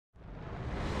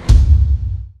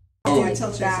Oh,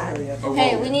 tell Chase to hurry up.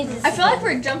 Hey, we need to. I feel like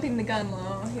we're jumping the gun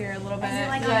low here a little bit.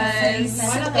 Like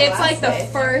It's like the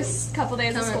first couple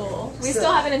days of school. We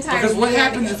still have an entire Because what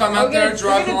happens if I'm out there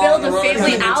driving along the road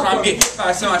and I'm getting hit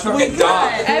by someone, I fucking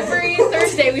die? Every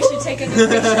Thursday we should take a new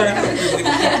picture.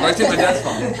 I take my dad's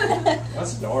phone.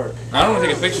 That's dark. I don't want to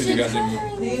take a picture of you guys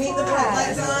anymore. Do you need the bright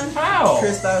lights on? How?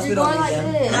 Chris Styles, we don't need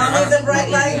them. You don't need the bright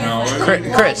lights? No,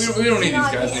 Chris. we don't need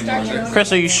these guys anymore.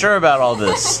 Chris, are you sure about all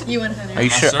this? You and Hunter. Are you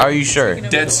sure? Are you sure?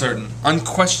 Dead certain.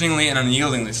 Unquestioningly and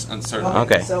unyieldingly uncertain.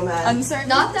 Okay. So mad. Uncertain.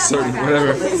 Not that Certain, much.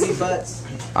 whatever. Lazy butts.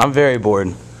 I'm very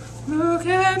bored. Look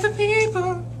at the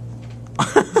people.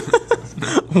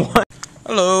 What?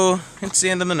 Hello, it's the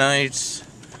end of the night.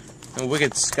 A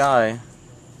wicked sky.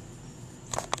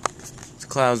 If the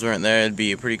clouds weren't there, it'd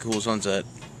be a pretty cool sunset.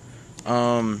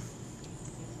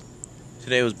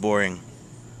 Today was boring.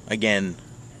 Again.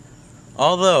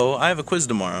 Although, I have a quiz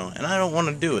tomorrow, and I don't want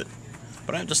to do it.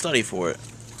 But I have to study for it.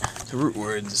 The root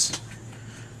words.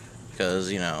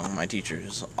 Because, you know, my teacher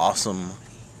is awesome.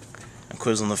 A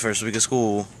quiz on the first week of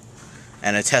school.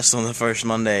 And a test on the first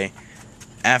Monday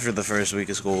after the first week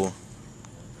of school.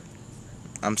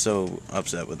 I'm so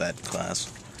upset with that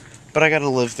class. But I gotta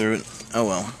live through it. Oh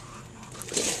well.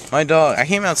 My dog, I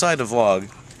came outside to vlog,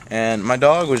 and my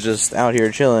dog was just out here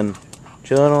chilling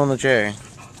on the chair.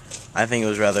 I think it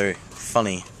was rather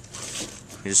funny.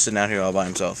 He's just sitting out here all by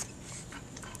himself.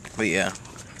 But yeah,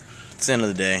 it's the end of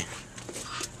the day.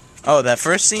 Oh, that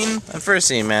first scene,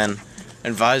 man.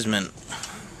 Advisement.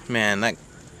 Man,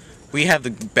 we have the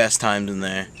best times in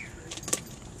there.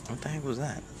 What the heck was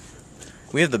that?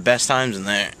 We have the best times in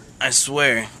there. I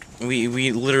swear. We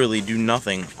literally do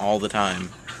nothing all the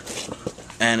time.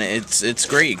 And it's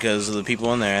great because of the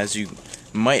people in there, as you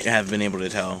might have been able to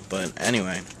tell. But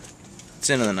anyway, it's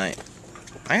the end of the night.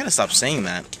 I gotta stop saying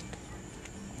that.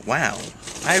 Wow.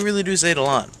 I really do say it a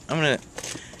lot. I'm gonna...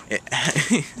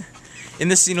 in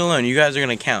this scene alone, you guys are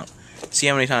gonna count. See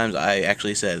how many times I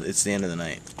actually said it's the end of the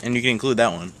night. And you can include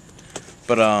that one.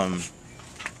 But, I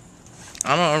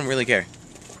don't really care.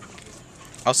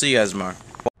 I'll see you guys tomorrow.